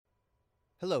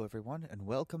Hello, everyone, and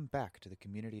welcome back to the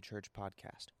Community Church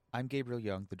Podcast. I'm Gabriel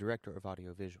Young, the Director of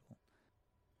Audiovisual.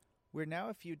 We're now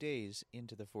a few days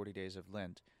into the 40 days of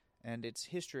Lent, and its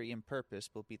history and purpose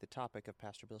will be the topic of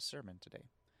Pastor Bill's sermon today.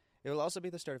 It will also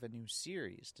be the start of a new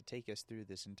series to take us through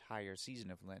this entire season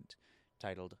of Lent,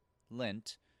 titled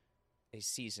Lent, a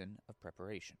Season of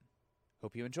Preparation.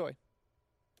 Hope you enjoy.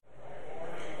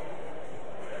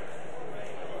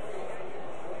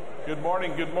 Good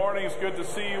morning. It's good to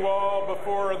see you all.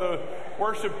 Before the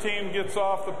worship team gets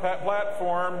off the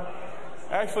platform,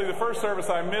 actually the first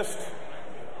service I missed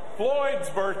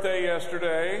Floyd's birthday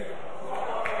yesterday.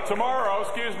 Tomorrow,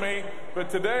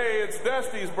 but today it's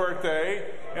Dusty's birthday,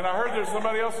 and I heard there's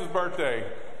somebody else's birthday.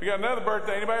 We got another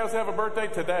birthday. Anybody else have a birthday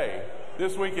today?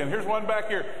 This weekend. Here's one back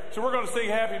here. So we're going to sing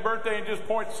happy birthday and just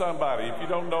point to somebody. If you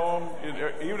don't know them,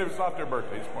 even if it's not their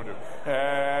birthday, just point to them.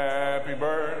 Happy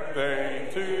birthday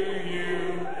to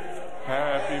you.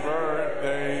 Happy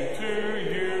birthday to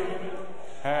you.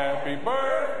 Happy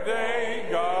birthday.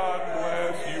 God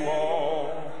bless you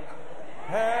all.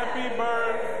 Happy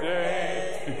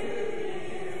birthday to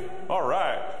you. All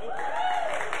right.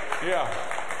 Yeah.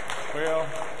 Well,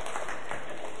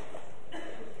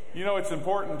 you know, it's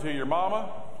important to your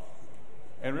mama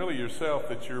and really yourself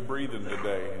that you're breathing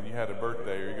today and you had a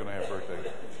birthday or you're going to have a birthday.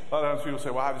 A lot of times people say,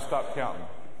 well, I just stopped counting.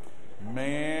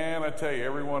 Man, I tell you,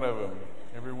 every one of them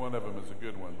is a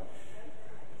good one.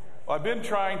 Well, I've been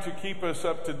trying to keep us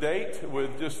up to date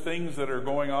with just things that are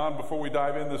going on. Before we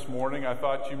dive in this morning, I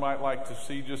thought you might like to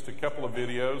see just a couple of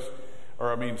videos,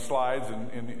 slides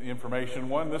and information.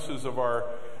 One, this is of our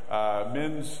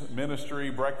men's ministry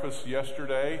breakfast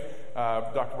yesterday.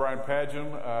 Dr. Brian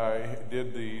Padgham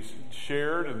did the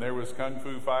shared, and there was kung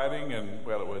fu fighting, and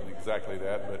well, it wasn't exactly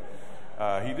that,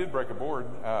 but he did break a board.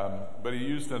 But he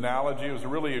used an analogy. It was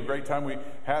really a great time.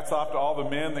 Hats off to all the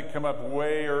men that come up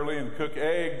way early and cook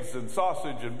eggs and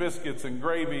sausage and biscuits and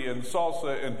gravy and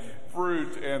salsa and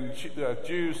fruit and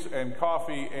juice and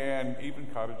coffee and even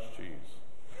cottage cheese.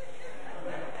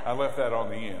 I left that on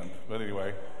the end, but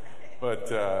anyway.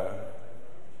 But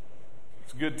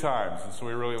it's good times, and so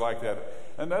we really like that.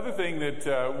 Another thing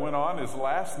that went on is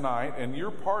last night, and you're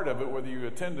part of it whether you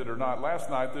attended or not. Last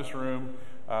night, this room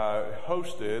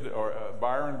hosted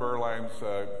Byron Berline's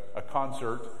a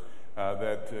concert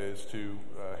that is to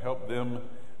help them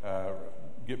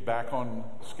get back on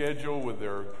schedule with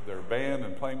their band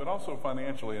and playing, but also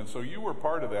financially. And so you were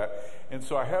part of that. And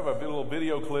so I have a little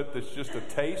video clip that's just a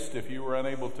taste. If you were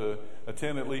unable to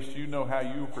attend, at least you know how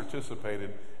you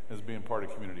participated as being part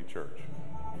of Community Church.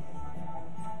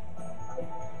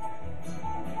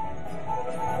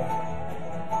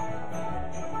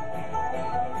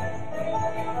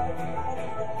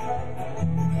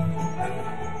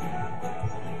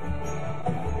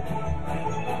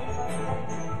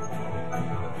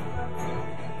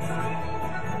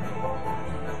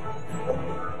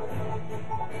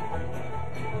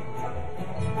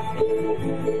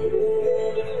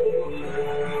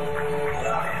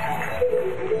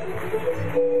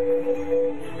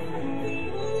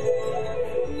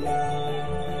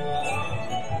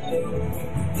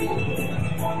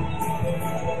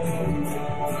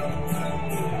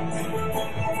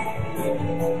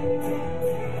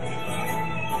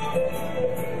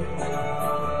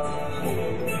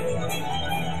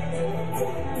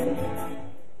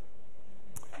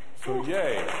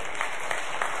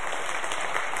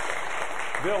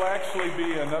 There'll actually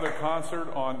be another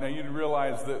concert on. Now you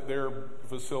realize that their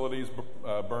facilities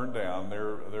burned down.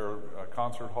 Their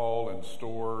concert hall and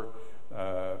store,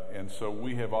 and so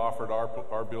we have offered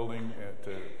our building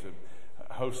to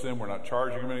host them. We're not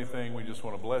charging them anything. We just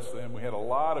want to bless them. We had a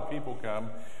lot of people come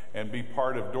and be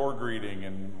part of door greeting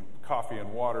and coffee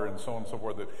and water and so on and so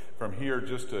forth. That from here,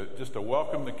 just to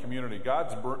welcome the community.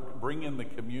 God's bringing the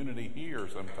community here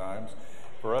sometimes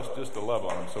for us just to love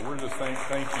on them. So we're just thank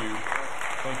you.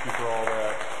 Thank you for all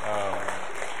that.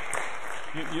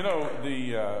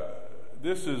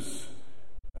 This is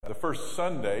the first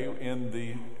Sunday in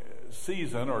the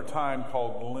season or time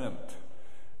called Lent.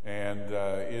 And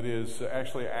it is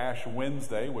actually Ash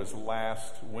Wednesday was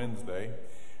last Wednesday.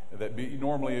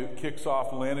 Normally it kicks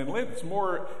off Lent. And Lent is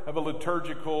more of a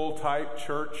liturgical type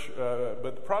church,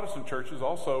 but the Protestant churches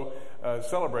also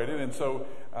celebrate it. And so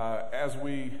as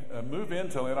we move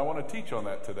into Lent, I want to teach on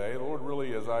that today. The Lord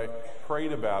really, as I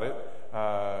prayed about it,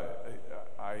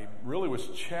 I really was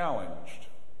challenged.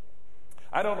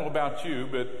 I don't know about you,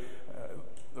 but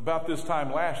about this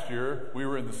time last year, we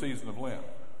were in the season of Lent.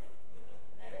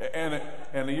 And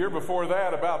the year before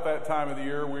that, about that time of the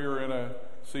year, we were in a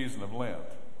season of Lent.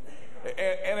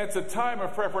 And it's a time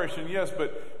of preparation, yes,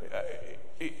 but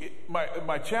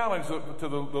my challenge to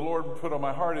the Lord put on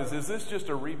my heart is this just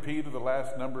a repeat of the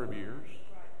last number of years?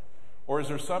 Or is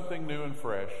there something new and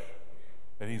fresh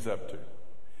that he's up to?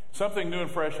 Something new and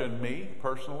fresh in me,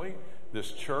 personally,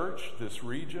 this church, this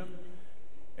region.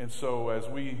 And so as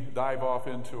we dive off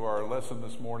into our lesson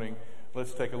this morning,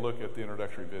 let's take a look at the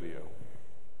introductory video.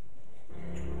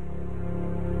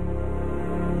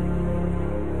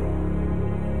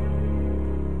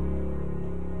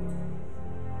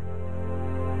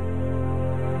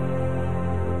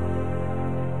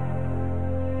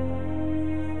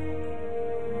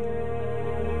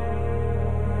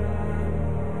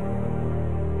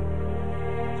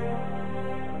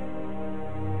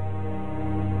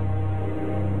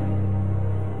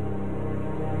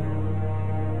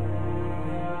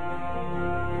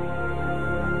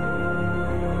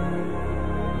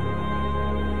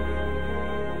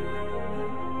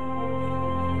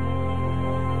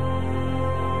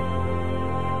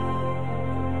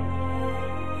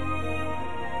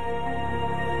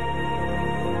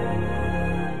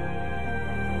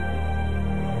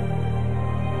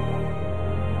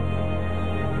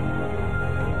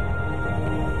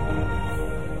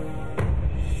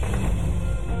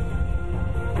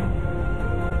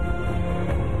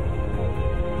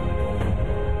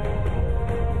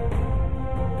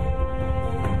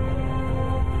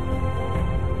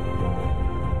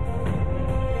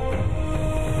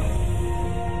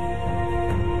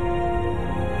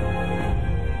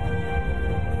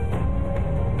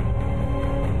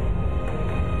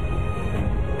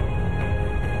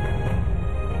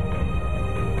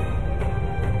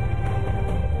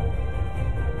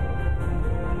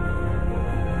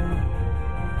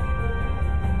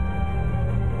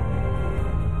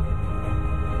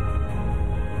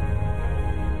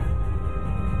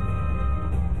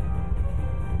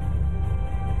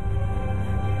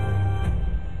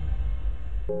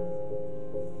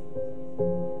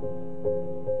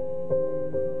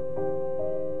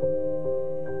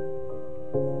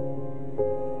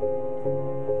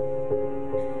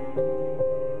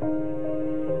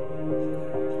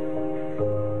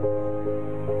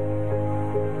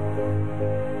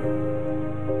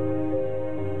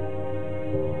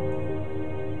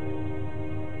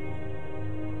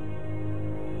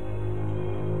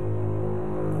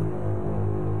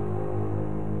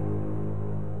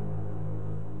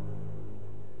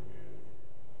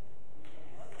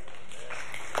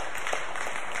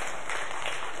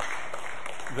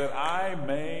 That I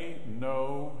may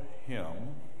know him.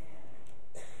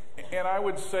 And I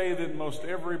would say that most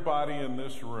everybody in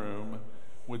this room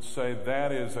would say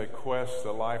that is a quest,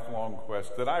 a lifelong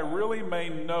quest, that I really may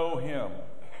know him.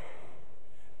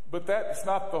 But that's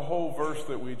not the whole verse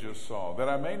that we just saw. That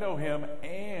I may know him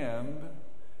and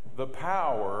the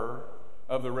power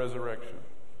of the resurrection.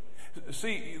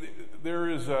 See, there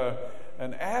is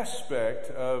an aspect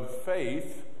of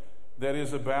faith that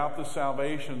is about the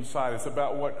salvation side. It's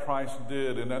about what Christ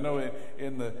did. And I know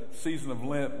in the season of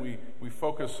Lent, we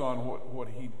focus on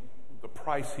the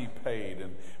price he paid,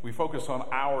 and we focus on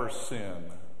our sin.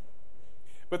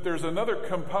 But there's another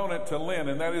component to Lent,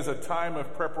 and that is a time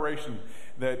of preparation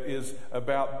that is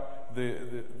about the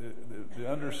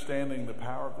understanding the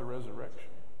power of the resurrection.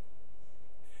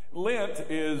 Lent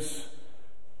is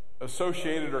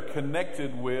associated or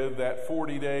connected with that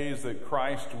 40 days that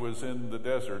Christ was in the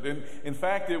desert. And in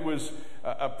fact, it was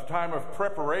a time of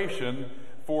preparation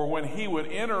for when he would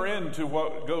enter into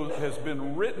what has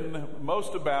been written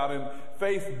most about and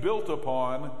faith built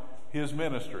upon his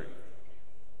ministry.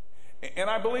 And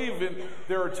I believe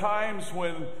there are times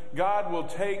when God will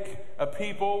take a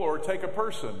people or take a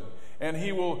person, and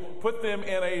he will put them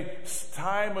in a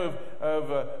time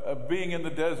of being in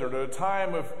the desert, a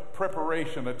time of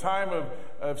preparation, a time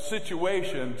of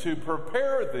situation to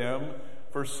prepare them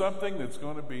for something that's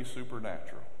going to be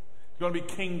supernatural. It's going to be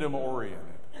kingdom oriented.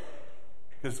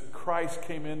 Because Christ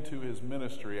came into his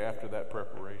ministry after that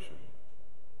preparation.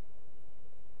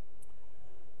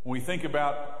 When we think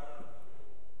about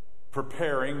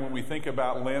preparing, when we think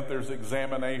about Lent, there's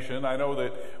examination. I know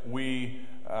that we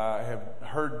have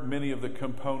heard many of the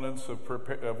components of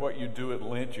what you do at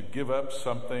Lent. You give up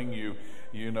something. You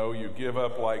give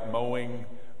up like mowing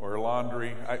or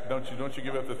laundry. Don't you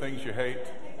give up the things you hate?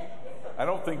 I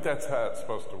don't think that's how it's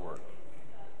supposed to work.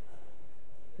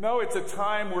 No, it's a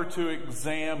time we're to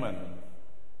examine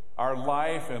our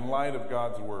life in light of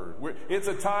God's Word. It's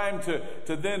a time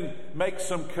to then make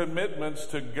some commitments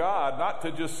to God, not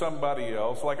to just somebody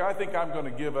else. Like, I think I'm going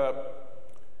to give up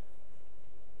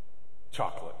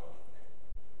chocolate.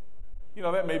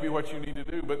 That may be what you need to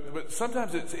do. But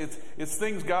sometimes it's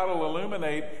things God will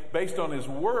illuminate based on His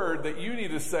Word that you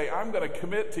need to say, I'm going to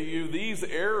commit to you these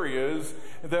areas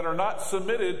that are not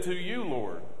submitted to you,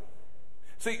 Lord.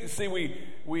 See,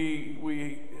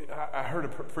 I heard a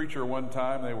preacher one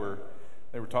time, they were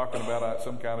talking about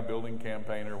some kind of building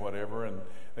campaign or whatever, and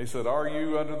they said, are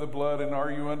you under the blood and are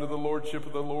you under the lordship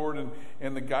of the Lord?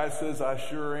 And the guy says, I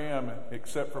sure am,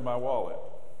 except for my wallet.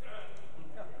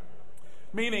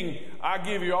 Meaning, I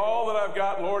give you all that I've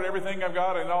got, Lord, everything I've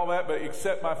got and all that, but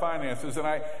except my finances. And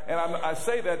I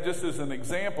say that just as an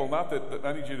example, not that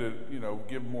I need you to,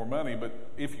 give more money,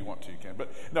 but if you want to, you can.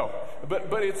 But no,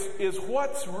 but it's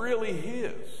what's really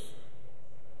His.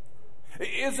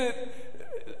 Is it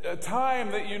a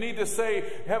time that you need to say,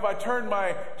 have I turned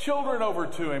my children over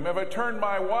to Him? Have I turned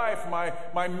my wife,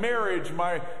 my marriage,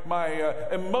 my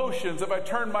emotions? Have I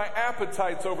turned my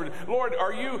appetites over to Lord?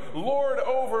 Are you Lord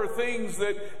over things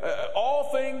that,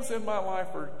 all things in my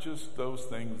life are just those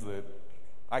things that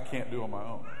I can't do on my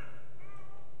own?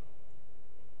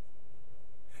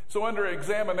 So under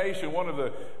examination, one of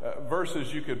the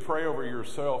verses you could pray over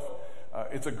yourself,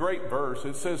 it's a great verse.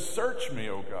 It says, search me,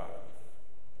 O God.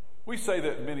 We say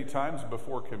that many times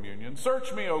before communion.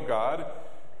 Search me, O God.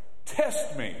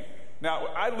 Test me. Now,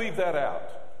 I leave that out.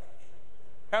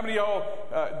 How many of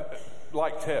y'all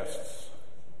like tests?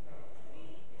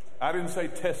 I didn't say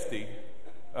testy.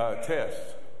 Test.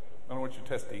 I don't want you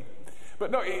testy. But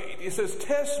no, it says,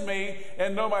 test me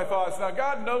and know my thoughts. Now,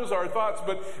 God knows our thoughts,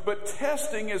 but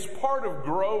testing is part of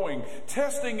growing.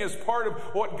 Testing is part of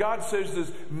what God says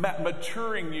is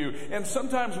maturing you. And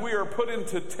sometimes we are put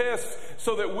into tests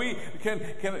so that we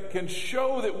can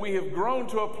show that we have grown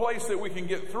to a place that we can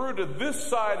get through to this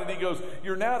side. And He goes,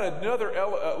 you're now at another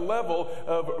level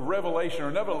of revelation or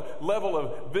another level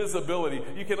of visibility.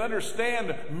 You can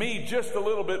understand me just a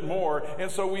little bit more.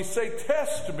 And so we say,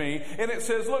 test me. And it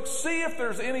says, look, see if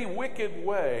there's any wicked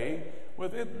way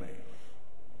within me.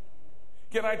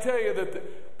 Can I tell you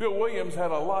that Bill Williams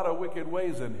had a lot of wicked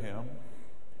ways in him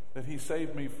that he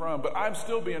saved me from, but I'm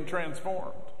still being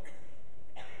transformed.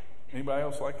 Anybody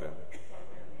else like that?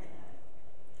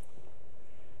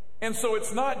 And so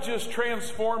it's not just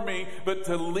transform me, but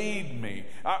to lead me.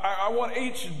 I want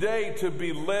each day to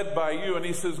be led by you. And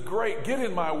He says, great, get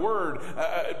in my word.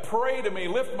 Pray to me.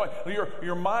 Lift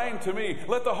your mind to me.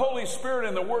 Let the Holy Spirit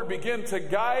and the Word begin to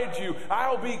guide you.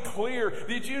 I'll be clear.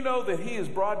 Did you know that He is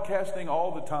broadcasting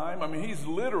all the time? I mean, He's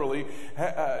literally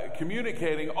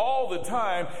communicating all the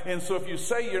time. And so if you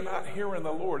say you're not hearing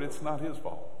the Lord, it's not His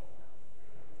fault.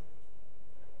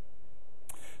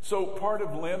 So part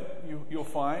of Lent you'll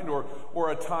find,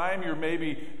 or a time you're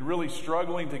maybe really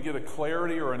struggling to get a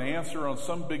clarity or an answer on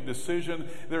some big decision,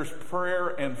 there's prayer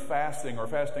and fasting, or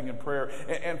fasting and prayer.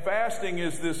 And fasting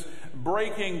is this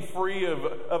breaking free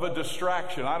of a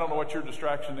distraction. I don't know what your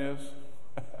distraction is.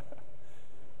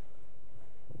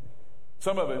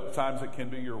 Some of it, times it can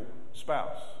be your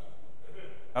spouse.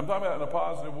 I'm talking about it in a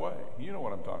positive way. You know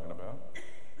what I'm talking about.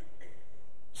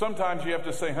 Sometimes you have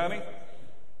to say, honey,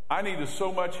 I need to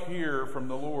so much hear from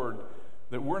the Lord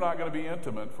that we're not going to be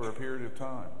intimate for a period of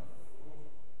time.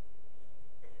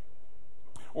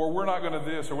 Or we're not going to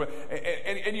this, or what.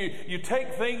 And you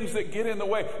take things that get in the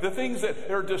way, the things that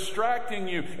are distracting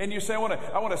you, and you say, I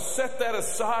want to set that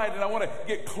aside, and I want to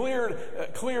get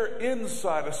clear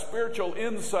insight, a spiritual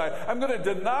insight. I'm going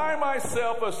to deny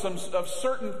myself of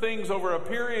certain things over a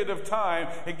period of time.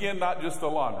 Again, not just the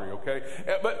laundry, okay?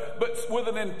 But with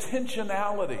an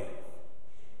intentionality.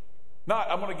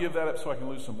 Not, I'm going to give that up so I can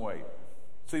lose some weight.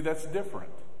 See, that's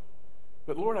different.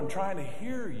 But Lord, I'm trying to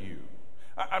hear you.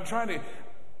 I'm trying to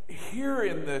hear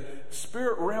in the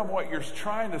spirit realm what you're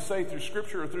trying to say through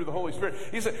Scripture or through the Holy Spirit.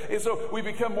 He said, and so we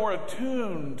become more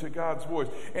attuned to God's voice.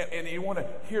 And you want to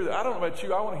hear that. I don't know about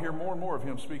you. I want to hear more and more of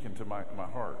Him speaking to my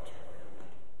heart.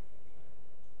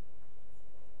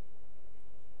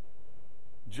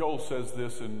 Joel says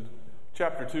this in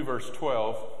chapter 2, verse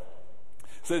 12.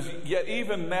 It says, yet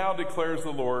even now declares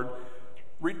the Lord,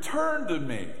 return to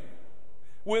me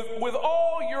with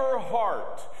all your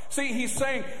heart. See, He's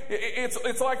saying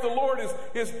it's like the Lord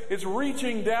is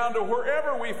reaching down to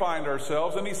wherever we find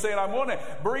ourselves, and He's saying, I'm going to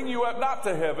bring you up not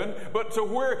to heaven, but to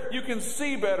where you can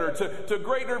see better, to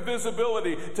greater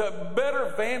visibility, to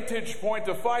better vantage point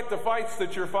to fight the fights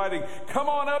that you're fighting. Come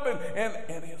on up,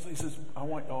 and He says, I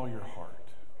want all your heart.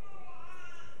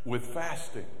 With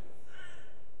fasting.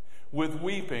 with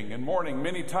weeping and mourning.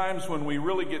 Many times when we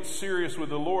really get serious with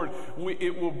the Lord,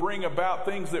 it will bring about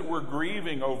things that we're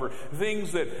grieving over,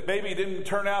 things that maybe didn't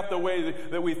turn out the way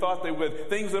that we thought they would,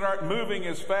 things that aren't moving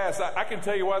as fast. I can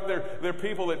tell you what, there are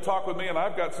people that talk with me, and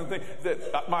I've got some things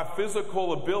that my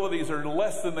physical abilities are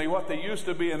less than what they used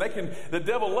to be, and the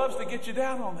devil loves to get you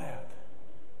down on that.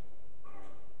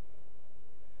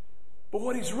 But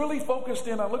what he's really focused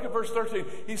in on, look at verse 13,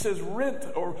 he says,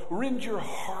 rend your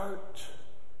heart.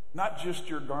 Not just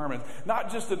your garments,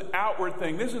 not just an outward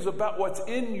thing. This is about what's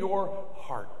in your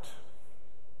heart.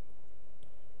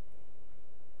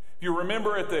 If you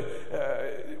remember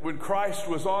when Christ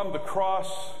was on the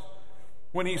cross,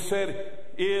 when he said,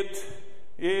 "It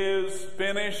is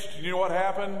finished," you know what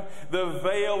happened? The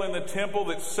veil in the temple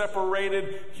that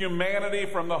separated humanity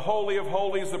from the Holy of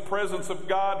Holies, the presence of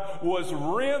God, was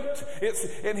rent.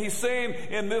 And he's saying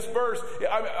in this verse,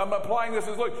 I'm applying this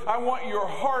as, look, I want your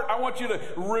heart, I want you to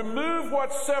remove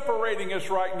what's separating us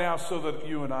right now so that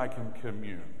you and I can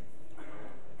commune.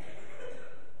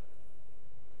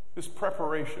 This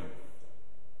preparation.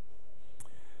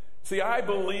 See, I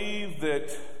believe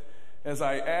that as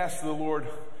I ask the Lord,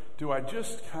 do I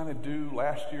just kind of do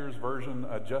last year's version,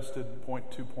 adjusted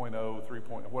 0.2.0,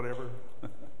 3.0, whatever?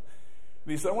 And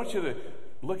he said, I want you to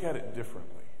look at it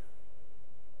differently,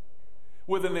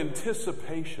 with an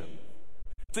anticipation.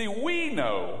 See, we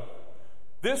know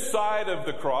this side of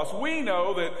the cross, we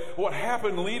know that what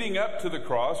happened leading up to the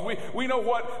cross, we know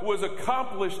what was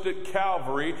accomplished at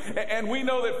Calvary, and we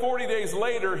know that 40 days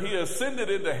later he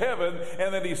ascended into heaven,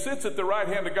 and that he sits at the right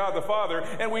hand of God the Father,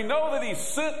 and we know that he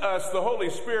sent us the Holy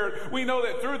Spirit. We know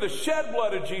that through the shed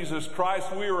blood of Jesus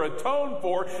Christ we are atoned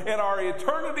for, and our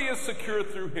eternity is secured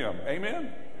through him.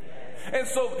 Amen? And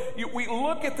so we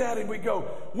look at that and we go,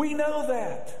 we know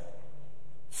that.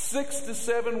 6 to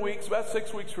 7 weeks, about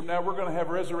 6 weeks from now, we're going to have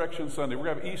Resurrection Sunday. We're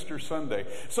going to have Easter Sunday.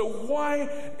 So why,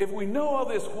 if we know all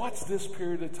this, what's this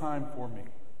period of time for me?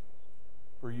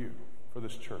 For you, for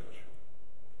this church?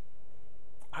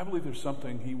 I believe there's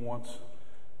something he wants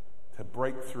to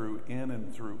break through in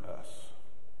and through us.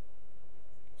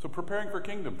 So preparing for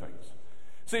kingdom things.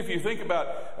 See, if you think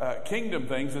about kingdom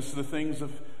things, it's the things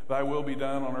of thy will be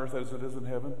done on earth as it is in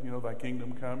heaven. You know, thy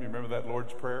kingdom come. You remember that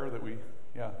Lord's Prayer that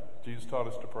Jesus taught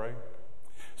us to pray.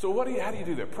 So how do you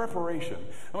do that? Preparation.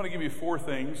 I'm going to give you 4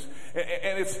 things.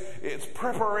 And it's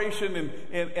preparation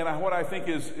and what I think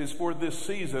is for this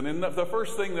season. And the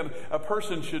first thing that a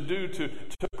person should do to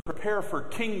prepare for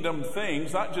kingdom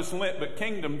things, not just Lent, but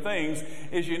kingdom things,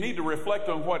 is you need to reflect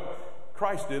on what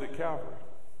Christ did at Calvary.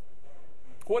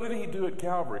 What did he do at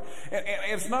Calvary? And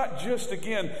it's not just,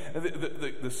 again,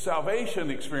 the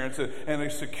salvation experience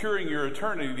and securing your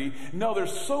eternity. No,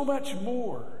 there's so much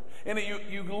more. And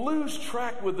you lose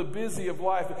track with the busy of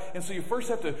life. And so you first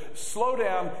have to slow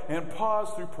down and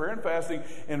pause through prayer and fasting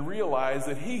and realize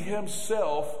that he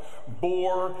himself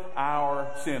bore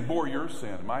our sin. Bore your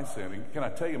sin, my sin. And can I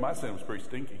tell you, my sin was pretty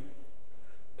stinky.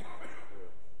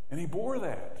 And he bore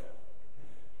that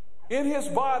in his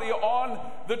body on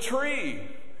the tree.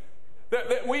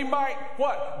 That we might,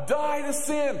 die to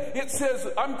sin. It says,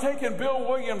 I'm taking Bill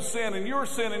Williams' sin and your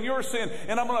sin,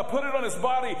 and I'm going to put it on his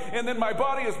body, and then my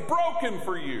body is broken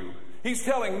for you. He's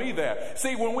telling me that.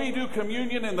 See, when we do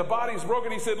communion and the body's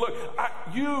broken, he said, look,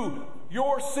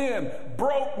 your sin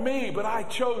broke me, but I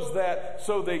chose that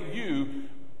so that you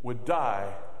would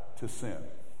die to sin.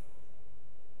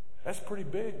 That's pretty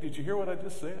big. Did you hear what I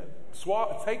just said?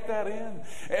 Take that in.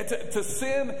 And to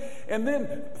sin, and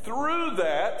then through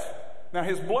that, now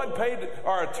his blood paid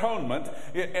our atonement,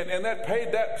 and that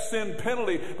paid that sin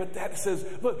penalty, but that says,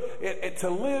 look, to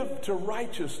live to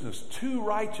righteousness,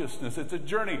 it's a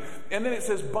journey. And then it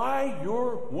says, by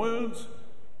your wounds,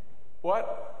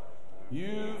 what?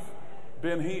 You've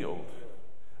been healed.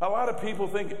 A lot of people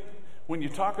think when you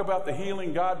talk about the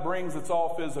healing God brings, it's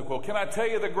all physical. Can I tell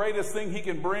you the greatest thing he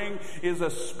can bring is a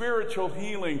spiritual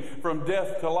healing from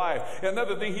death to life.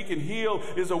 Another thing he can heal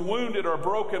is a wounded or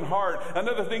broken heart.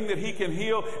 Another thing that he can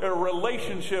heal are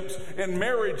relationships and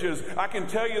marriages. I can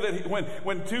tell you that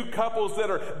when 2 couples that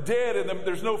are dead and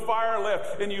there's no fire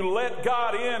left, and you let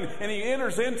God in and he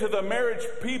enters into the marriage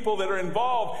people that are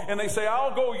involved, and they say,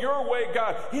 I'll go your way,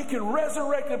 God, he can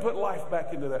resurrect and put life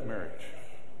back into that marriage.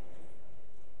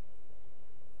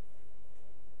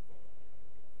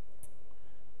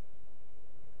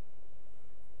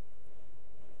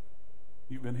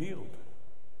 You've been healed.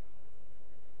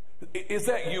 Is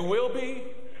that you will be?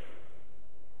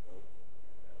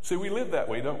 See, we live that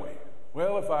way, don't we?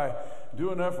 Well, if I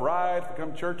do enough right, if I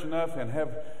come to church enough and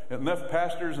have enough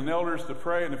pastors and elders to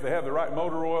pray, and if they have the right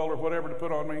motor oil or whatever to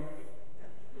put on me.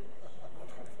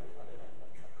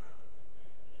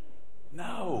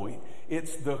 No,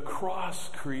 it's the cross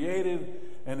created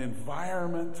an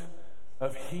environment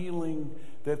of healing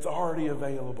that's already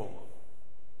available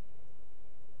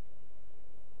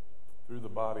through the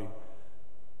body,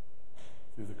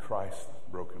 through the Christ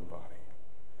broken body.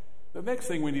 The next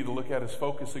thing we need to look at is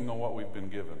focusing on what we've been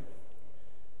given.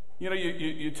 You know,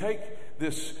 you take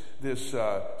this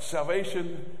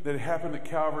salvation that happened at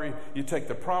Calvary, you take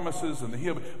the promises and the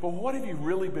healing, but what have you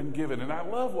really been given? And I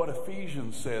love what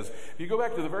Ephesians says. If you go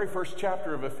back to the very first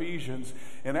chapter of Ephesians,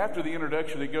 and after the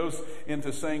introduction, it goes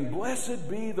into saying, "Blessed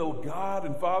be the God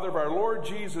and Father of our Lord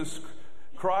Jesus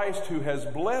Christ, who has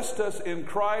blessed us in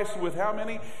Christ with" how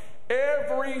many?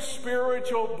 Every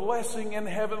spiritual blessing in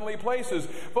heavenly places.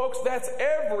 Folks, that's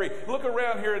every. Look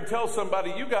around here and tell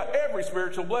somebody you got every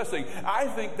spiritual blessing. I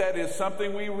think that is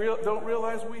something we don't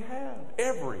realize we have.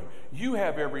 You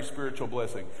have every spiritual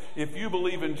blessing if you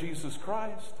believe in Jesus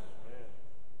Christ.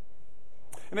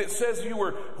 And it says you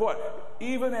were what?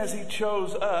 Even as he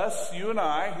chose us, you and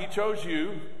I, he chose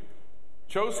you,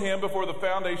 chose him before the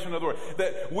foundation of the world,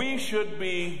 that we should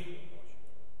be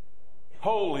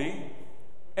holy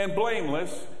and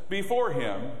blameless before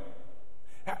him.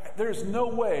 There's no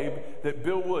way that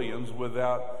Bill Williams,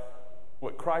 without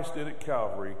what Christ did at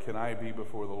Calvary, can I be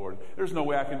before the Lord. There's no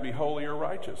way I can be holy or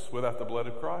righteous without the blood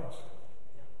of Christ.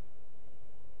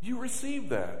 You receive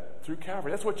that through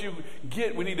Calvary. That's what you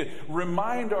get. We need to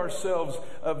remind ourselves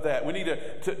of that. We need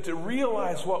to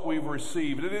realize what we've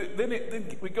received. Then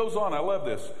it goes on. I love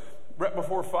this. Right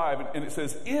before 5, and it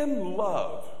says, "In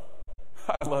love."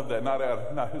 I love that.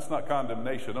 It's not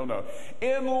condemnation. Oh, no.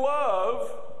 "In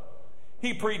love,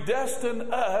 he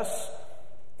predestined us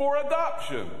for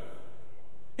adoption."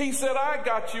 He said, "I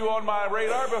got you on my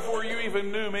radar before you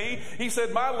even knew me." He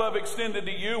said, "My love extended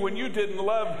to you when you didn't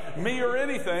love me or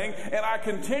anything, and I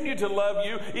continue to love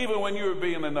you even when you were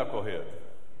being a knucklehead."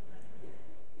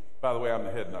 By the way, I'm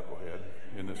the head knucklehead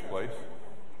in this place.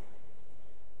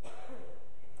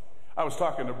 I was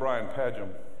talking to Brian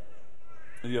Padgham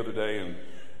the other day, and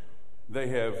they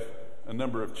have a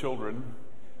number of children,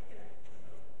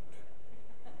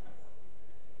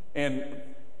 and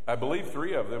I believe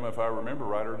 3 of them, if I remember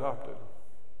right, are adopted.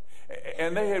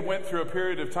 And they had went through a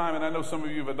period of time, and I know some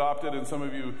of you have adopted, and some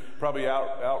of you probably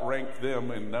outranked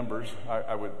them in numbers.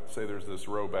 I would say there's this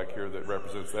row back here that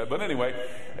represents that. But anyway,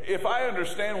 if I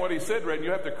understand what he said right, and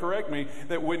you have to correct me,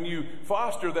 that when you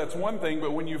foster, that's one thing,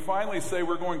 but when you finally say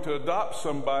we're going to adopt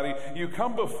somebody, you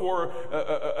come before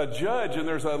a judge, and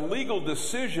there's a legal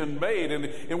decision made,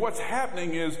 and what's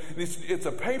happening is it's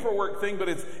a paperwork thing, but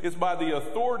it's by the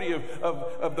authority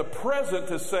of the present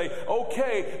to say,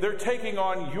 okay, they're taking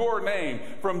on your name.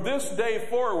 From this day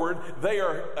forward, they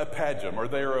are a Padgham or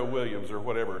they are a Williams or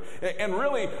whatever. And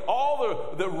really,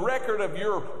 all the record of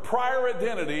your prior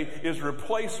identity is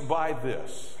replaced by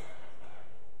this.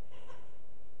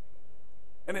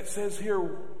 And it says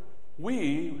here,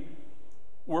 we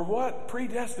were what?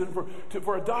 Predestined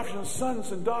for adoption,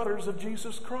 sons and daughters of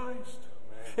Jesus Christ.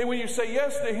 And when you say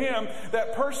yes to him,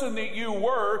 that person that you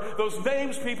were, those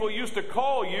names people used to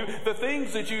call you, the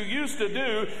things that you used to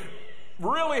do,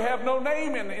 really have no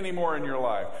name anymore in your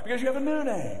life, because you have a new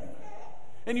name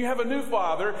and you have a new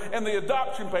father, and the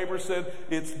adoption paper said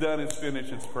it's done, it's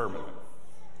finished, it's permanent.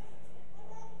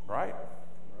 Right?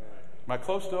 Am I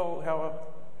close to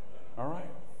all right?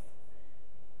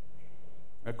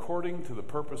 According to the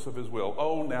purpose of his will.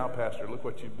 Oh, now, Pastor, look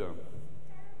what you've done.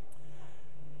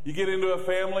 You get into a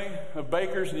family of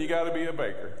bakers, and you got to be a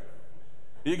baker.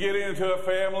 You get into a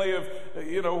family of,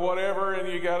 whatever,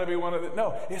 and you got to be one of the...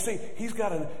 No, you see, he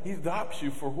adopts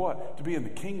you for what? To be in the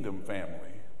kingdom family.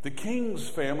 The king's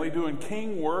family, doing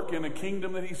king work in a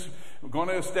kingdom that he's going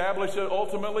to establish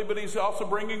ultimately, but he's also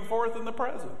bringing forth in the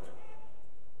present.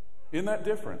 Isn't that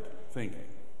different thinking?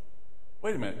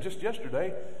 Wait a minute, just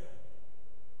yesterday,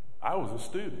 I was a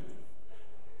student.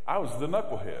 I was the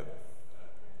knucklehead.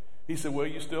 He said, well,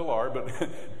 you still are, but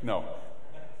no.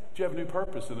 You have a new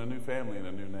purpose and a new family and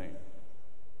a new name.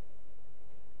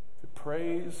 To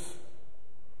praise,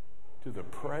 to the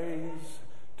praise,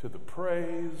 to the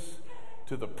praise,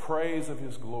 to the praise of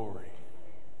his glory.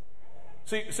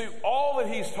 See, all that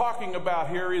he's talking about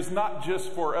here is not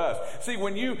just for us. See,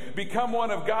 when you become one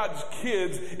of God's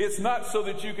kids, it's not so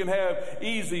that you can have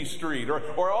Easy Street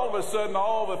or all of a sudden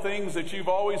all the things that you've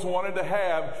always wanted to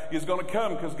have is going to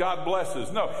come because God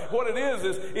blesses. No, what it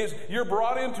is you're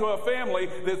brought into a family.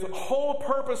 The whole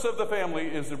purpose of the family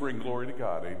is to bring glory to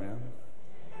God. Amen?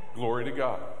 Glory to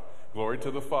God. Glory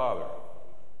to the Father.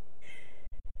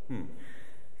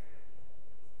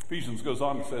 Ephesians goes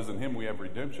on and says, in him we have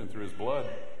redemption through his blood,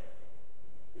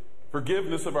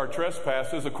 forgiveness of our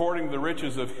trespasses according to the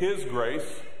riches of His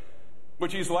grace,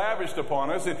 which He's lavished upon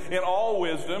us in all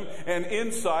wisdom and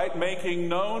insight, making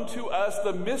known to us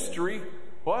the mystery,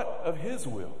 what? Of His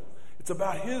will. It's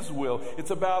about His will.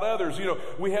 It's about others. You know,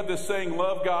 we have this saying,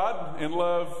 love God and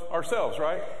love ourselves,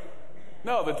 right?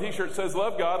 No, the t-shirt says,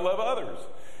 love God, love others.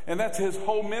 And that's His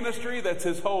whole ministry. That's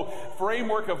His whole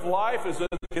framework of life.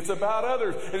 It's about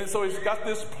others. And so He's got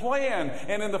this plan.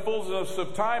 And in the fullness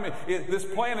of time, this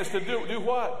plan is to do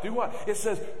what? Do what? It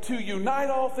says to unite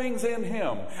all things in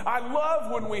Him. I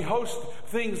love when we host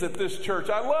things at this church.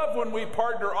 I love when we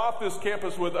partner off this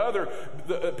campus with other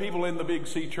people in the Big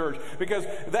C Church. Because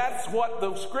that's what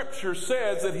the Scripture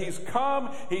says, that He's come,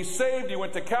 He's saved. He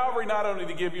went to Calvary not only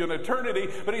to give you an eternity,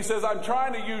 but He says, I'm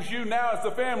trying to use you now as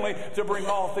the family to bring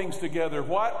all things together.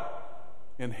 What?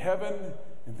 In heaven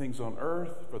and things on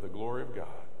earth for the glory of God.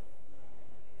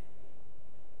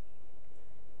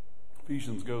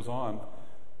 Ephesians goes on.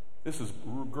 This is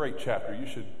a great chapter. You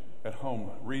should, at home,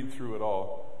 read through it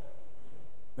all.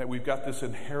 That we've got this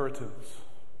inheritance.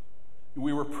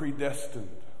 We were predestined.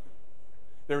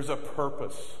 There's a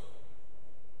purpose.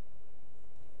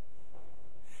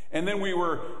 And then we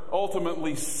were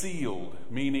ultimately sealed,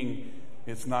 meaning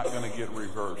it's not going to get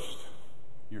reversed.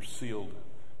 You're sealed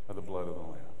by the blood of the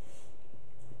Lamb.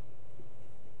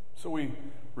 So we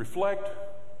reflect,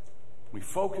 we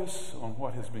focus on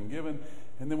what has been given,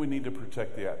 and then we need to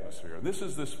protect the atmosphere. And this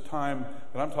is this time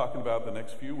that I'm talking about the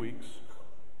next few weeks.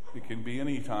 It can be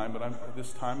any time, but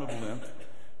this time of Lent.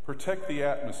 Protect the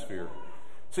atmosphere.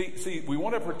 See, we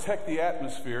want to protect the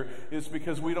atmosphere is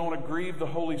because we don't want to grieve the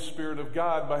Holy Spirit of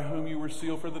God by whom you were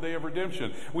sealed for the day of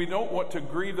redemption. We don't want to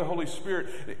grieve the Holy Spirit.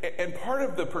 And part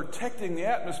of the protecting the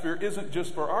atmosphere isn't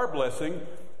just for our blessing.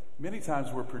 Many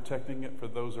times we're protecting it for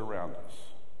those around us.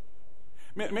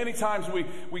 Many times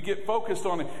we get focused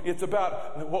on it. It's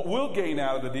about what we'll gain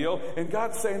out of the deal. And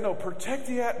God's saying, no, protect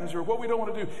the atmosphere. What we don't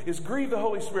want to do is grieve the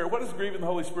Holy Spirit. What is grieving the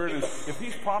Holy Spirit is if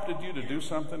He's prompted you to do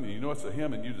something and you know it's a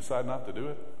Him and you decide not to do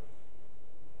it.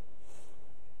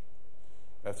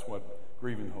 That's what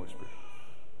grieving the Holy Spirit.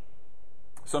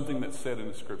 Something that's said in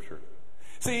the Scripture.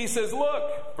 See, He says,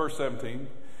 look, verse 17,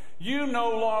 you no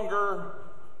longer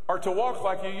are to walk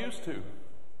like you used to.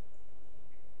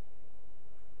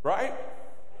 Right?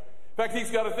 In fact,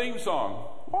 He's got a theme song.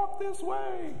 Walk this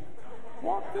way.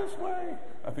 Walk this way.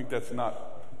 I think that's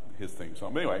not His theme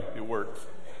song. But anyway, it works.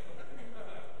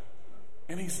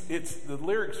 And the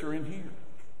lyrics are in here.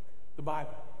 The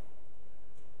Bible.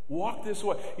 Walk this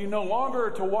way. You no longer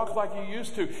are to walk like you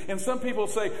used to. And some people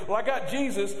say, well, I got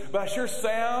Jesus, but I sure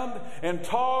sound and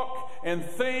talk and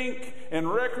think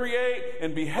and recreate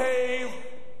and behave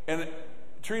and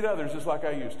treat others just like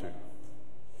I used to.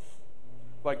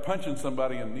 Like punching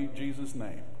somebody in Jesus'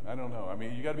 name. I don't know. I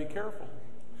mean, you got to be careful.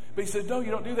 But He said, no, you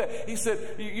don't do that. He said,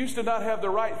 you used to not have the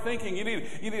right thinking. You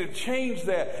need to change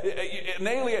that. And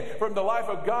alienate from the life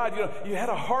of God. You know, you had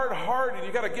a hard heart, and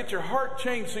you got to get your heart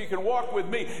changed so you can walk with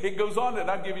me. It goes on, and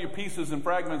I'll give you pieces and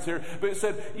fragments here. But it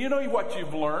said, you know what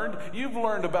you've learned? You've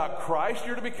learned about Christ.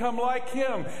 You're to become like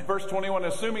Him. Verse 21,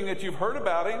 assuming that you've heard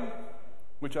about Him,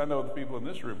 which I know the people in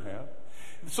this room have.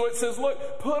 So it says,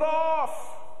 look, put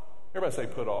off. Everybody say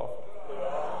put off.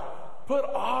 Put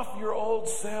off your old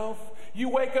self. You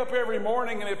wake up every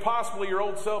morning and it possibly your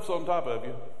old self's on top of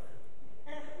you.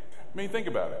 I mean, think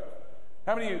about it.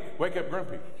 How many of you wake up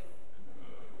grumpy?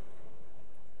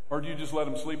 Or do you just let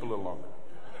them sleep a little longer?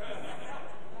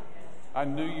 I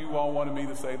knew you all wanted me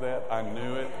to say that. I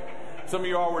knew it. Some of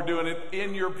you all were doing it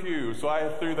in your pew, so I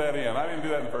threw that in. I didn't do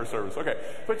that in the first service. Okay.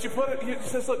 But it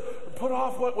says, look, put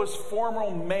off what was former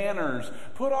manners.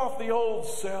 Put off the old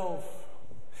self.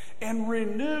 And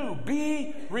renew.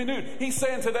 Be renewed. He's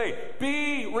saying today,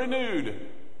 be renewed.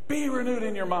 Be renewed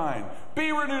in your mind.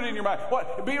 Be renewed in your mind.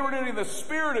 What? Be renewed in the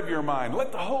spirit of your mind.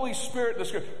 Let the Holy Spirit, the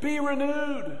Spirit, be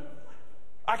renewed.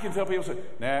 I can tell people, say,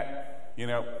 nah,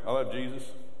 I love Jesus.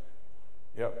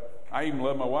 Yep. I even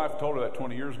love my wife. Told her that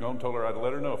 20 years ago and told her I'd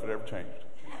let her know if it ever changed.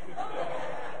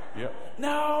 Yep.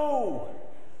 No!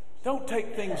 Don't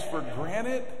take things for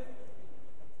granted.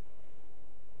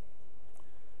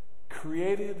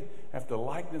 Created after the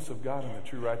likeness of God and the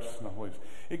true righteousness and holiness.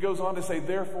 It goes on to say,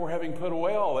 therefore, having put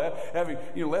away all that,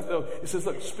 it says,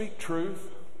 look, speak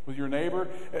truth with your neighbor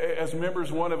as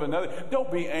members one of another.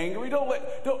 Don't be angry.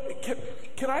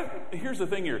 Here's the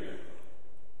thing here.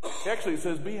 Actually, it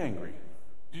says be angry.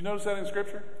 Did you notice that in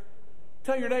Scripture?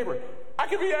 Tell your neighbor, I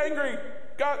can be angry.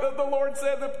 God, the Lord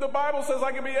said, the Bible says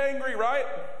I can be angry, right?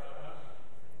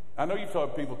 I know you've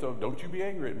told people, don't you be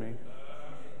angry at me.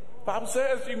 The Bible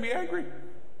says you can be angry.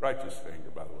 Righteous anger,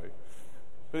 by the way.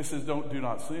 But it says do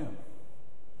not sin.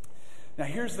 Now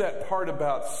here's that part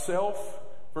about self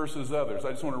versus others.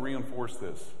 I just want to reinforce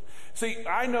this. See,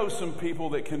 I know some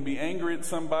people that can be angry at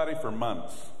somebody for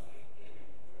months.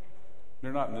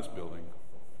 They're not in this building,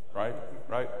 right?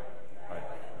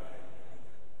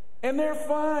 And they're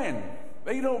fine.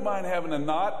 They don't mind having a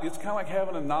knot. It's kind of like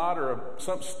having a knot or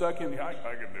something stuck in. I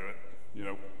can do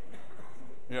it,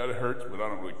 Yeah, it hurts, but I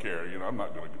don't really care. I'm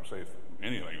not going to say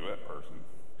anything to that person.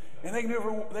 And they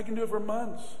can do it for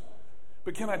months.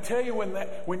 But can I tell you,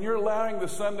 when you're allowing the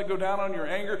sun to go down on your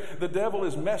anger, the devil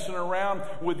is messing around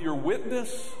with your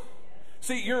witness.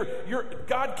 See,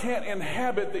 God can't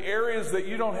inhabit the areas that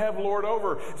you don't have Lord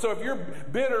over. So if you're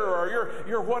bitter or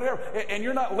you're whatever, and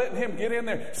you're not letting him get in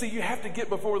there, see, you have to get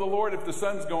before the Lord. If the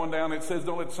sun's going down, it says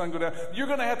don't let the sun go down. You're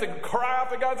going to have to cry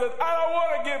out to God and say, I don't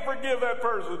want to forgive that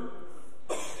person.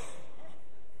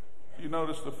 You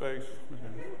notice the face?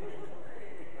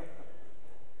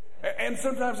 And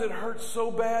sometimes it hurts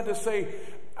so bad to say,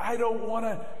 I don't want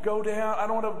to go down. I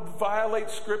don't want to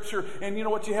violate Scripture. And you know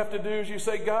what you have to do is you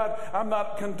say, God, I'm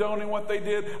not condoning what they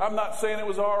did. I'm not saying it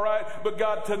was all right. But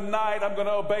God, tonight I'm going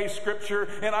to obey Scripture.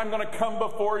 And I'm going to come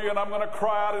before you and I'm going to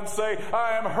cry out and say,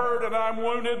 I am hurt and I'm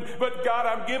wounded. But God,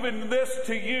 I'm giving this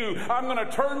to you. I'm going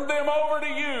to turn them over to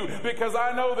you because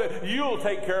I know that you'll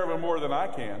take care of them more than I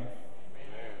can.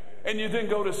 And you then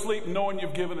go to sleep knowing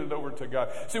you've given it over to God.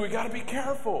 See, we got to be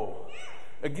careful.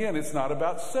 Again, it's not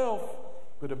about self,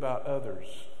 but about others.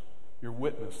 Your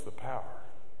witness, the power.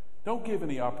 Don't give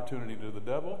any opportunity to the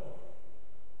devil.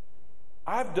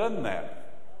 I've done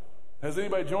that. Has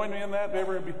anybody joined me in that?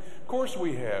 Of course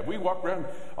we have. We walk around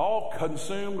all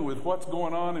consumed with what's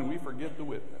going on and we forget the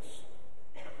witness.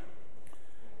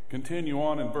 Continue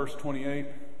on in verse 28.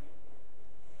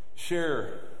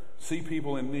 Share. See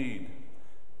people in need.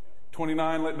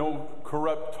 29, let no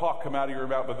corrupt talk come out of your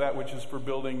mouth, but that which is for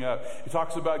building up. He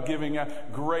talks about giving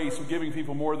grace, giving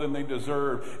people more than they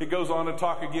deserve. It goes on to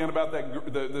talk again about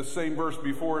that. The same verse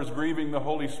before is grieving the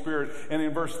Holy Spirit. And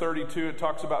in verse 32, it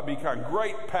talks about be kind.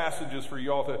 Great passages for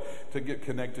you all to get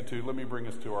connected to. Let me bring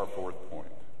us to our fourth point.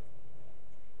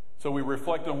 So we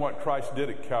reflect on what Christ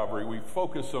did at Calvary. We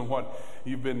focus on what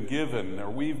you've been given or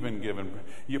we've been given.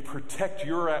 You protect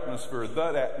your atmosphere,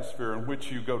 that atmosphere in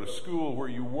which you go to school, where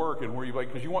you work, and where you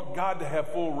because you want God to have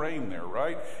full reign there,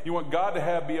 right? You want God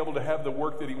to be able to have the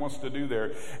work that he wants to do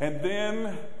there. And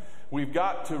then we've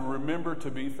got to remember to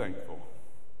be thankful.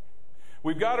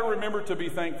 We've got to remember to be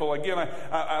thankful. Again,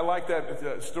 I like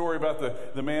that story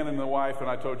about the man and the wife, and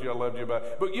I told you I loved you about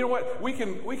it. But you know what? We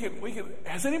can.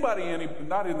 Has anybody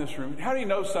not in this room? How do you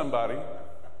know somebody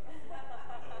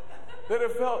that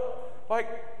have felt like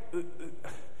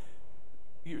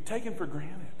you're taken for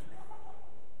granted?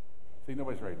 See,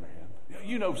 nobody's raising their hand.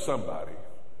 You know somebody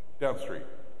down the street.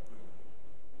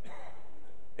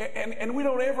 And we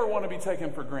don't ever want to be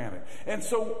taken for granted. And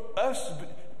so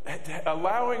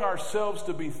allowing ourselves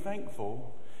to be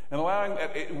thankful and allowing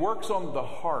that, it works on the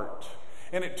heart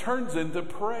and it turns into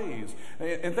praise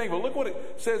and thankful. Look what it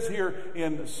says here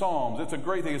in Psalms. It's a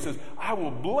great thing. It says, I will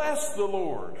bless the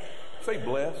Lord. Say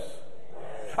bless.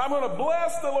 I'm going to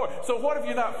bless the Lord. So what if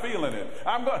you're not feeling it?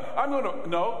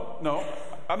 No.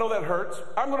 I know that hurts.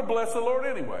 I'm going to bless the Lord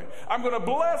anyway. I'm going to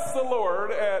bless the Lord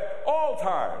at all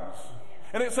times.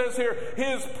 And it says here,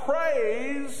 his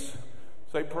praise,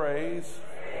 say praise,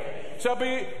 shall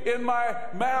be in my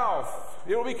mouth.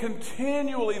 It will be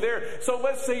continually there. So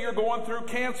let's say you're going through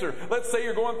cancer. Let's say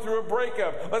you're going through a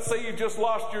breakup. Let's say you just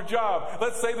lost your job.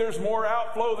 Let's say there's more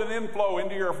outflow than inflow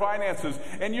into your finances.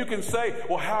 And you can say,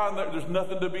 well, there's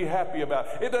nothing to be happy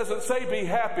about. It doesn't say be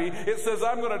happy. It says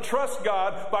I'm going to trust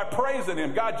God by praising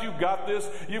him. God, you've got this.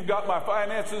 You've got my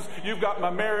finances. You've got my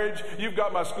marriage. You've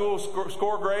got my school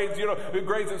score grades, the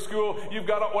grades at school. You've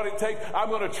got what it takes. I'm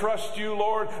going to trust you,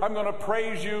 Lord. I'm going to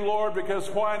praise you, Lord, because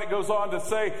why? And it goes on to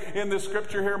say in this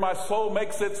scripture here, my soul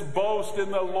makes its boast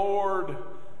in the Lord.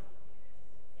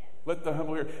 Let the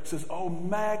humble hear. It says, oh,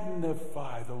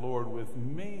 magnify the Lord with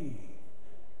me.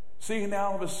 See,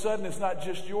 now all of a sudden it's not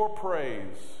just your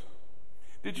praise.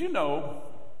 Did you know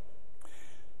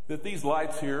that these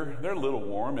lights here, they're a little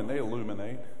warm and they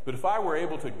illuminate. But if I were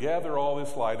able to gather all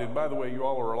this light, and by the way, you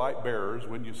all are light bearers,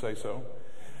 wouldn't you say so?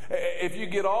 If you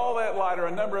get all that light or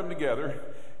a number of them together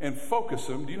and focus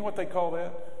them, do you know what they call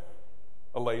that?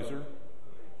 A laser.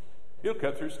 It'll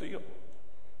cut through steel.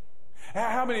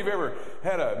 How many of you ever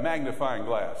had a magnifying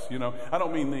glass? I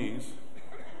don't mean these.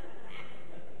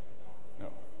 No.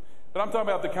 But I'm talking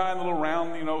about the kind, little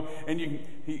round, and you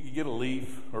get a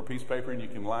leaf or a piece of paper and you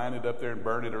can line it up there and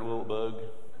burn it, or a little bug.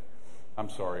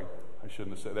 I'm sorry. I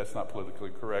shouldn't have said that's not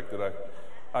politically correct. That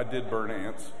I did burn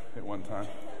ants at one time.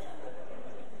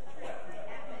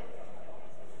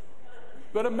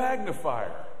 but a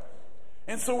magnifier.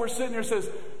 And so we're sitting here and says,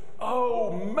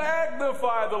 oh,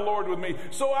 magnify the Lord with me.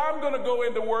 So I'm going to go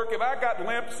into work, and I got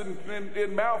limps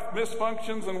and mouth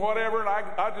dysfunctions and whatever, and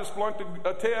I just flunked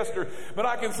a test. But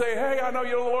I can say, hey, I know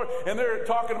you know the Lord. And they're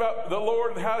talking about the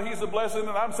Lord and how He's a blessing.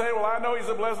 And I'm saying, well, I know He's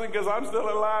a blessing because I'm still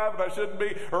alive and I shouldn't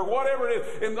be, or whatever it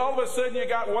is. And all of a sudden, you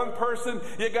got one person,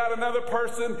 you got another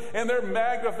person, and they're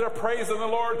praising the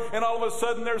Lord. And all of a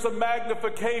sudden, there's a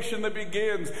magnification that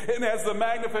begins. And as the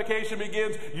magnification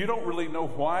begins, you don't really know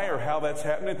why or how that's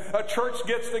happening. A church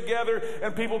gets together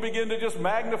and people begin to just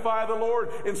magnify the Lord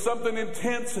in something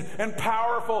intense and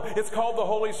powerful. It's called the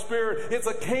Holy Spirit. It's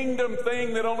a kingdom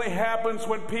thing that only happens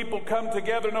when people come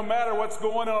together, no matter what's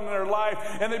going on in their life,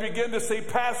 and they begin to see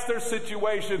past their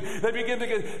situation. They begin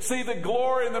to see the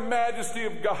glory and the majesty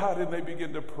of God, and they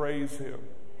begin to praise Him.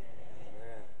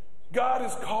 God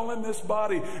is calling this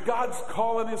body. God's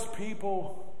calling His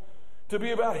people to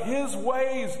be about His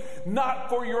ways, not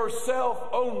for yourself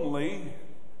only,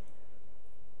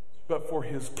 but for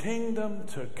His kingdom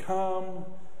to come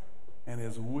and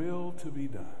His will to be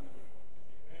done.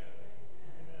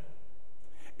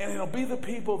 And it'll be the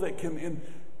people that can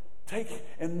take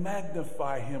and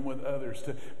magnify Him with others,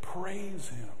 to praise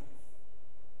Him,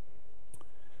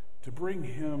 to bring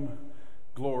Him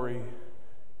glory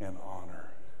and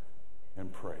honor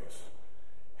and praise.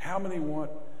 How many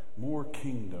want more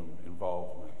kingdom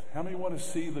involvement? How many want to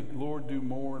see the Lord do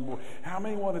more and more? How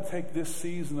many want to take this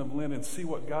season of Lent and see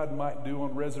what God might do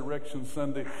on Resurrection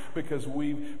Sunday because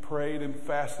we've prayed and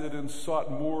fasted and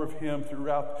sought more of Him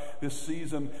throughout this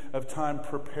season of time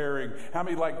preparing? How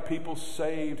many like people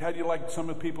saved? How do you like some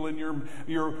of the people in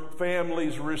your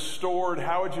families restored?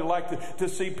 How would you like to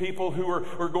see people who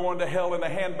are going to hell in a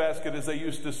handbasket, as they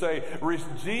used to say,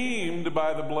 redeemed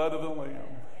by the blood of the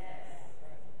Lamb?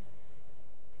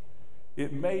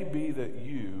 It may be that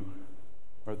you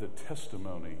are the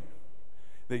testimony,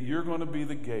 that you're going to be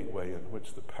the gateway in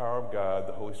which the power of God,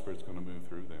 the Holy Spirit, is going to move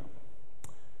through them.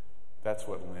 That's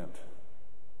what Lent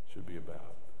should be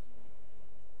about.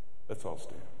 Let's all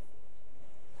stand.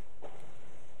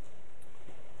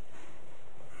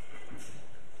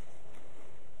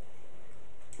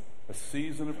 A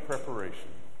season of preparation.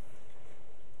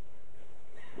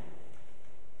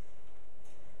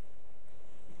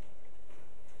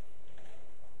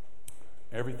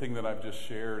 Everything that I've just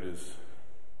shared is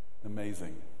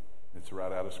amazing. It's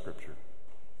right out of Scripture.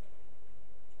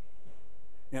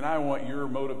 And I want your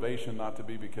motivation not to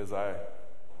be because I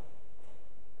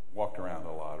walked around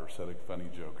a lot or said a funny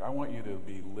joke. I want you to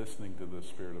be listening to the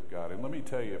Spirit of God. And let me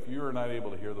tell you, if you are not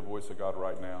able to hear the voice of God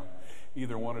right now,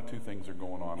 either one or two things are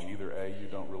going on. Either A, you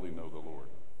don't really know the Lord.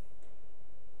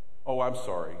 Oh, I'm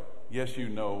sorry. Yes, you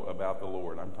know about the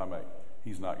Lord. I'm talking about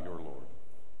He's not your Lord.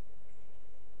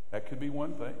 That could be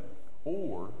one thing.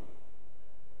 Or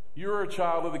you're a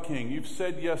child of the King. You've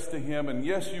said yes to Him, and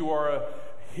yes, you are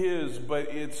His, but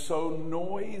it's so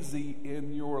noisy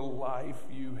in your life,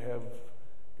 you have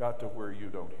got to where you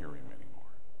don't hear Him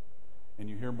anymore. And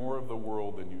you hear more of the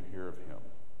world than you hear of Him.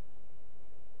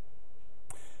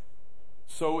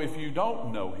 So if you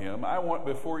don't know Him, I want,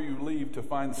 before you leave, to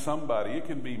find somebody. It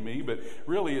can be me, but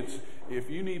really it's, if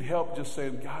you need help, just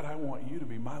saying, God, I want you to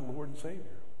be my Lord and Savior.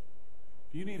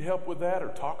 If you need help with that or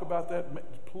talk about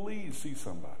that, please see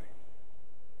somebody.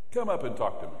 Come up and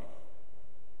talk to me.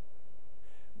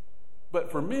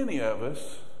 But for many of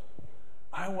us,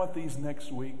 I want these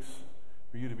next weeks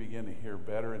for you to begin to hear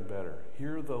better and better.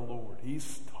 Hear the Lord.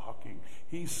 He's talking.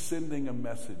 He's sending a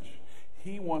message.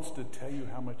 He wants to tell you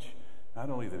how much, not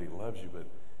only that He loves you, but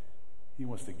He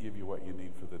wants to give you what you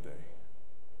need for the day.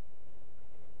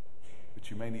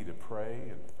 But you may need to pray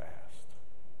and fast.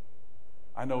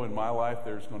 I know in my life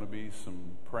there's going to be some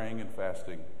praying and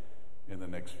fasting in the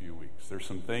next few weeks. There's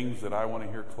some things that I want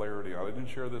to hear clarity on. I didn't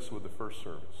share this with the first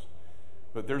service.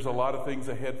 But there's a lot of things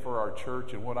ahead for our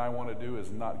church, and what I want to do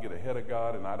is not get ahead of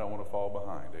God, and I don't want to fall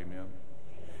behind. Amen?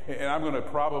 And I'm going to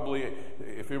probably,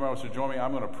 if anyone wants to join me,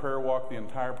 I'm going to prayer walk the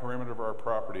entire perimeter of our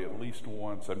property at least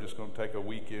once. I'm just going to take a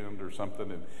weekend or something,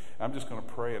 and I'm just going to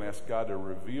pray and ask God to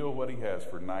reveal what He has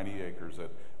for 90 acres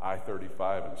at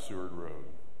I-35 and Seward Road.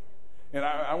 And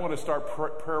I want to start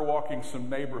prayer walking some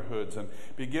neighborhoods and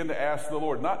begin to ask the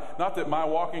Lord. Not that my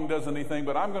walking does anything,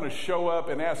 but I'm going to show up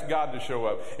and ask God to show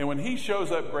up. And when He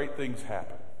shows up, great things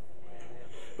happen.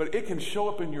 But it can show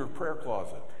up in your prayer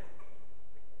closet.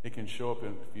 It can show up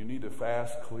if you need to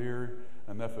fast, clear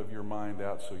enough of your mind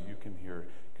out so you can hear it.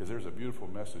 Because there's a beautiful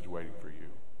message waiting for you.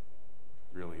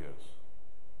 It really is.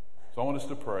 So I want us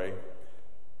to pray.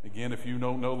 Again, if you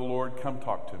don't know the Lord, come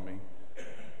talk to me.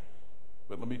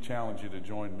 But let me challenge you to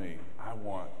join me. I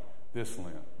want this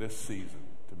Lent, this season,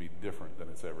 to be different than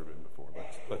it's ever been before.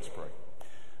 Let's pray.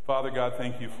 Father God,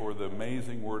 thank you for the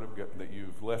amazing Word of God that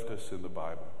you've left us in the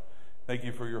Bible. Thank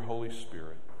you for your Holy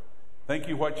Spirit. Thank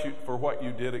you for what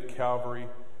you did at Calvary.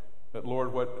 But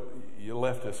Lord, what you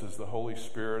left us is the Holy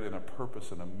Spirit and a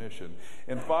purpose and a mission.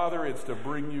 And Father, it's to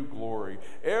bring you glory.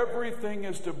 Everything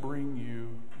is to bring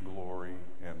you glory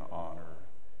and honor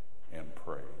and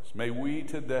praise. May we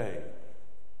today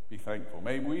be thankful.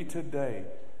 May we today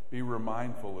be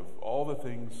mindful of all the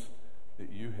things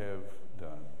that you have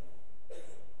done.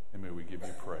 And may we give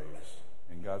you praise.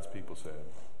 And God's people said,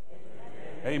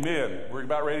 Amen. We're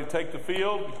about ready to take the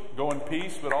field. Go in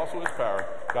peace, but also His power.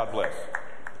 God bless.